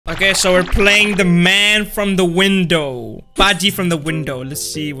Okay, so we're playing the man from the window. Baji from the window. Let's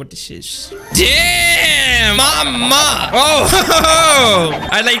see what this is. Damn! Mama! Oh!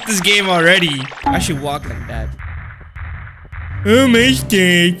 I like this game already. I should walk like that. Oh my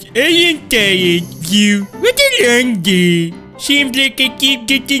God. I am tired. You. What a long day. Seems like I keep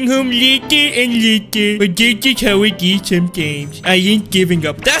getting home later and later. But that's just how it is sometimes. I ain't giving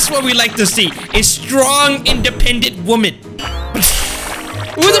up. That's what we like to see. A strong, independent woman.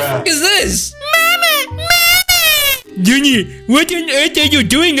 Who the fuck is this? Mama! Mama! Junior, what on earth are you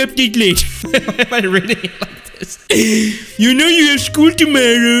doing up this late? Why am I reading it like this? You know you have school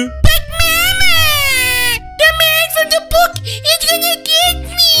tomorrow. But Mama! The man from the book is gonna get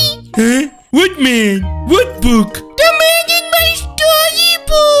me. Huh? What man? What book? The man in my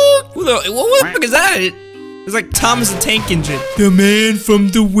storybook. What the fuck is that? It's like Thomas the Tank Engine. The man from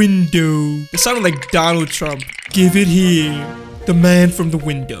the window. It sounded like Donald Trump. Give it here. The man from the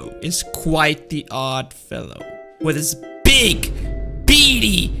window is quite the odd fellow, with his big,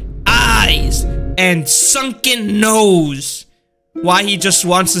 beady eyes and sunken nose. Why he just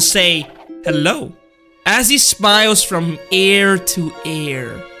wants to say hello. As he smiles from ear to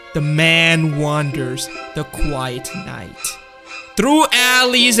ear, the man wanders the quiet night. Through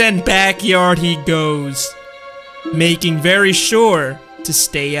alleys and backyard he goes, making very sure to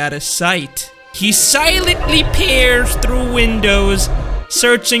stay out of sight. He silently peers through windows,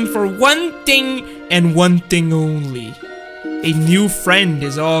 searching for one thing and one thing only. A new friend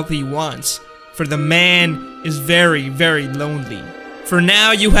is all he wants, for the man is very, very lonely. For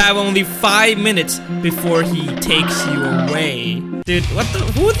now, you have only 5 minutes before he takes you away. Dude, what the?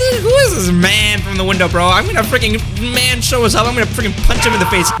 Who is this man from the window, bro? I'm gonna freaking man show us up. I'm gonna freaking punch him in the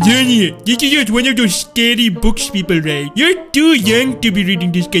face. Junior, this is just one of those scary books people write. You're too young to be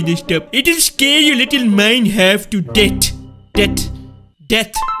reading this kind of stuff. It'll scare your little mind half to death.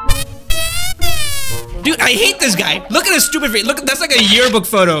 Death. Dude, I hate this guy. Look at his stupid face. Look, that's like a yearbook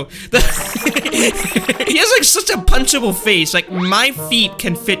photo. He has like such a punchable face. Like my feet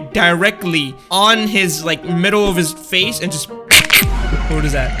can fit directly on his like middle of his face and just. What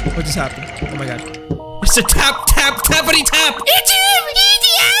is that? What just happened? Oh my god. It's a tappity tap. It's him. He's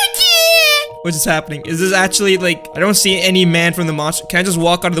out here. What's just happening? Is this actually like? I don't see any man from the monster. Can I just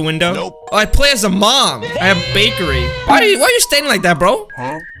walk out of the window? Nope. Oh, I play as a mom. I have bakery. Why are you standing like that, bro?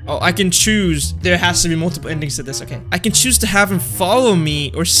 Huh? Oh, I can choose. There has to be multiple endings to this. Okay. I can choose to have him follow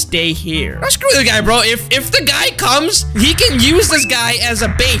me or stay here. Oh, screw the guy, bro. If the guy comes, he can use this guy as a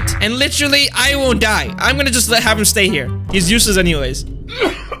bait. And literally, I won't die. I'm gonna just have him stay here. He's useless anyways.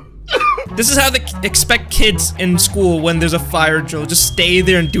 This is how they expect kids in school when there's a fire drill. Just stay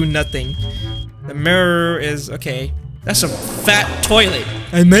there and do nothing. The mirror is... okay. That's a fat toilet.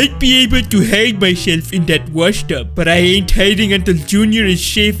 I might be able to hide myself in that washtub, but I ain't hiding until Junior is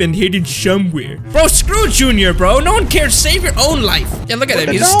safe and hidden somewhere. Bro, screw Junior, bro. No one cares. Save your own life. Yeah, look at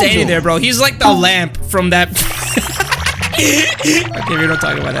him. He's standing there, bro. He's like the lamp from that... Okay, we don't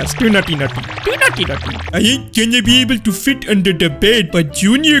talk about that. Do naughty. I ain't gonna be able to fit under the bed, but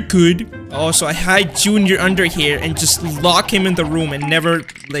Junior could. Oh, so I hide Junior under here and just lock him in the room and never,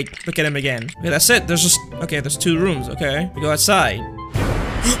 like, look at him again. Okay, that's it. There's just, okay, there's 2 rooms, okay? We go outside.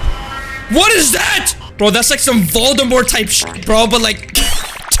 What is that? Bro, that's like some Voldemort type shit, bro, but like,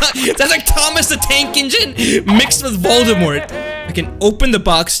 that's like Thomas the Tank Engine mixed with Voldemort. I can open the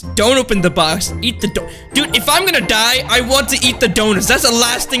box, don't open the box, eat the dude, if I'm gonna die, I want to eat the donuts. That's the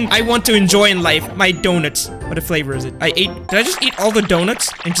last thing I want to enjoy in life. My donuts. What flavor is it? Did I just eat all the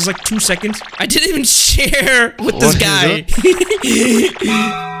donuts in just like 2 seconds? I didn't even share with this guy.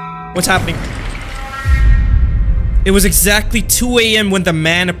 What's happening? It was exactly 2 AM when the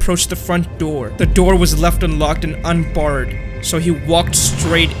man approached the front door. The door was left unlocked and unbarred, so he walked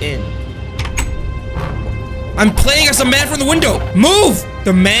straight in. I'm playing as a man from the window. Move!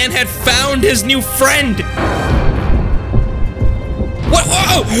 The man had found his new friend. What?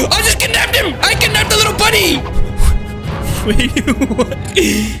 Whoa! I just kidnapped him! I kidnapped the little bunny! Wait, what?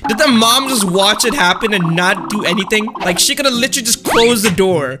 Did the mom just watch it happen and not do anything? Like, she could have literally just closed the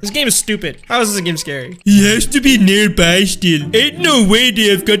door. This game is stupid. How is this game scary? He has to be nearby still. Ain't no way they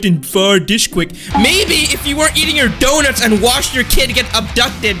have gotten far this quick. Maybe if you weren't eating your donuts and watched your kid get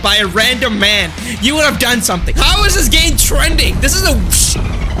abducted by a random man, you would have done something. How is this game trending? This is a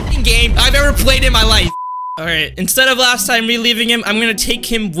game I've ever played in my life. Alright, instead of last time me leaving him, I'm gonna take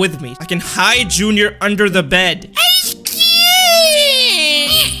him with me. I can hide Junior under the bed.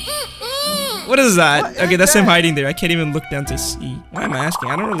 What is that? What? Okay, that's him hiding there. I can't even look down to see. Why am I asking?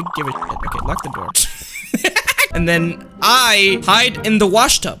 I don't really give a shit. Okay, lock the door. And then I hide in the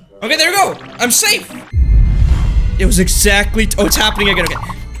washtub. Okay, there we go. I'm safe. It was exactly... oh, it's happening again. Okay.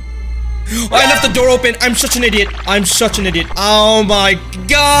 Oh, I left the door open. I'm such an idiot. I'm such an idiot. Oh my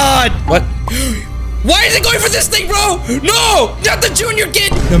god. What? Why is it going for this thing, bro? No, not the junior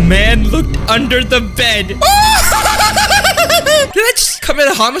kid. The man looked under the bed. Did I just commit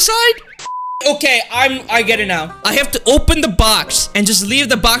a homicide? Okay, I get it now. I have to open the box and just leave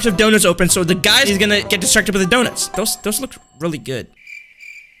the box of donuts open so the guy is gonna get distracted with the donuts. Those look really good.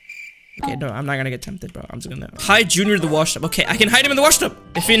 Okay, no, I'm not gonna get tempted, bro. I'm just gonna hide Junior in the washtub. Okay, I can hide him in the washtub.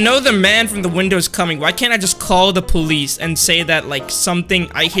 If you know the man from the window is coming, why can't I just call the police and say that, like,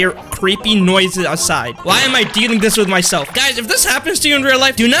 I hear creepy noises outside? Why am I dealing this with myself? Guys, if this happens to you in real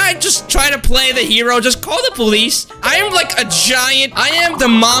life, do not just try to play the hero. Just call the police. I am like a giant. I am the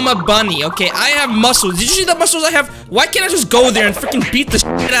mama bunny, okay? I have muscles. Did you see the muscles I have? Why can't I just go there and freaking beat the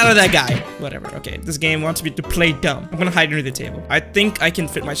shit out of that guy? Whatever, okay. This game wants me to play dumb. I'm gonna hide under the table. I think I can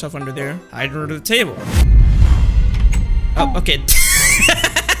fit myself under there. Hide under the table. Oh, okay.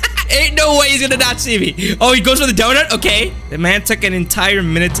 Ain't no way he's gonna not see me. Oh, he goes for the donut? Okay. The man took an entire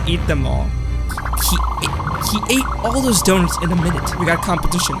minute to eat them all. He ate all those donuts in a minute. We got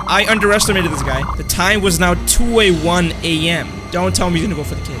competition. I underestimated this guy. The time was now 2:01 a.m. Don't tell me he's gonna go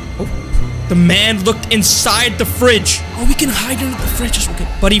for the kid. Oh. The man looked inside the fridge. Oh, we can hide under the fridge. Okay.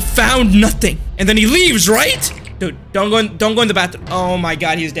 But he found nothing. And then he leaves, right? Dude, don't go in the bathroom. Oh my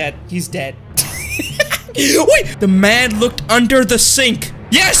god, he's dead. He's dead. Wait! The man looked under the sink.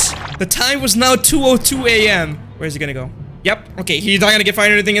 Yes! The time was now 2:02 a.m. Where's he gonna go? Yep. Okay, he's not gonna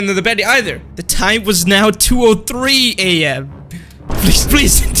find anything under the bed either. The time was now 2:03 a.m. Please,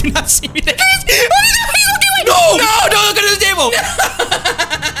 please, do not see me there. What are you doing? No! No, don't look under the table!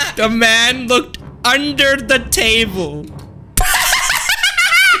 The man looked under the table.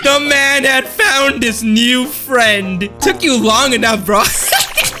 The man had found his new friend. Took you long enough, bro.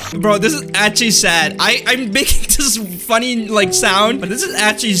 Bro, this is actually sad. I'm making this funny, like, sound, but this is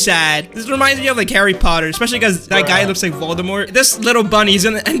actually sad. This reminds me of, like, Harry Potter, especially because that guy looks like Voldemort. This little bunny is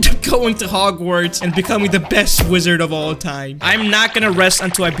gonna end up going to Hogwarts and becoming the best wizard of all time. I'm not gonna rest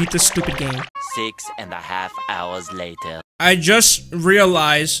until I beat this stupid game. 6.5 hours later. I just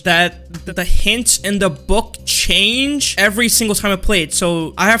realized that the hints in the book change every single time I play it,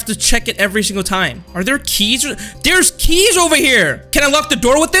 so I have to check it every single time. Are there keys? There's keys over here! Can I lock the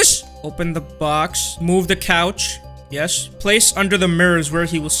door with this? Open the box, move the couch. Yes. Place under the mirrors where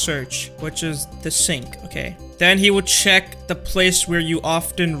he will search, which is the sink. Okay. Then he will check the place where you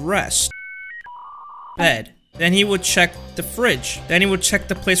often rest. Bed. Then he would check the fridge. Then he would check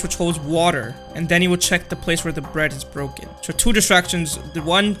the place which holds water. And then he would check the place where the bread is broken. So 2 distractions.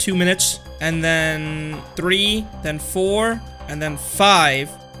 1, 2 minutes. And then 3. Then 4. And then 5.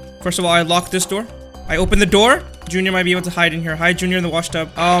 First of all, I lock this door. I open the door. Junior might be able to hide in here. Hide Junior in the washtub.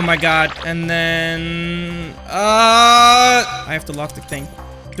 Oh my god. And then... I have to lock the thing.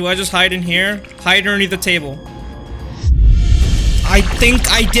 Do I just hide in here? Hide underneath the table. I think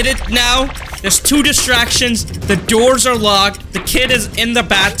I did it now. There's 2 distractions. The doors are locked. The kid is in the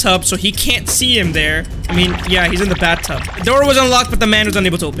bathtub, so he can't see him there. I mean, yeah, he's in the bathtub. The door was unlocked, but the man was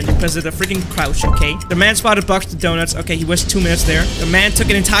unable to open it because of the freaking crouch, okay? The man spotted a box of donuts. Okay, he wasted 2 minutes there. The man took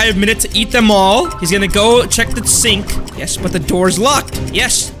an entire minute to eat them all. He's gonna go check the sink. Yes, but the door's locked.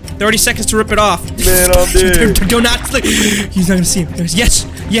 Yes. 30 seconds to rip it off. Man, I'm dead. Do not. He's not gonna see him. Yes,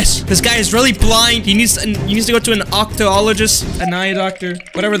 yes. This guy is really blind. He needs to go to an octologist, an eye doctor,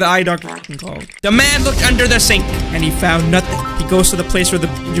 whatever the eye doctor can call. The man looked under the sink and he found nothing. He goes to the place where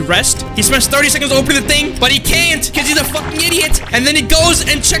you rest. He spends 30 seconds opening the thing, but he can't because he's a fucking idiot. And then he goes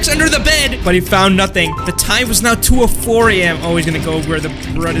and checks under the bed, but he found nothing. The time was now 2:04 a.m. Oh, he's gonna go where the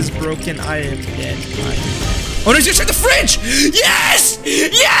bread is broken. I am dead. Oh no, he's gonna check the fridge! Yes!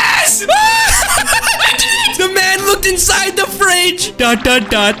 Yes! The man looked inside the fridge! ...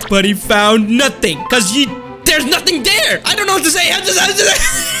 But he found nothing. Cause there's nothing there! I don't know what to say.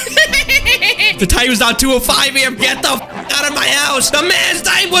 The time was now 2:05 a.m. Get the f out of my house! The man's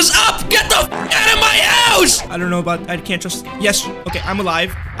time was up! Get the f out of my house! I don't know about... I can't trust... Yes. Okay, I'm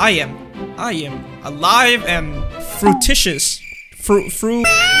alive. I am alive and fruititious.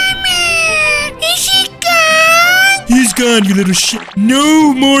 Is he gone? He's gone, you little shit.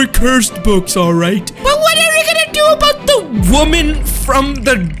 No more cursed books, alright? But what are we gonna do about the woman from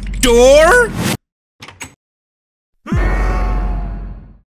the door?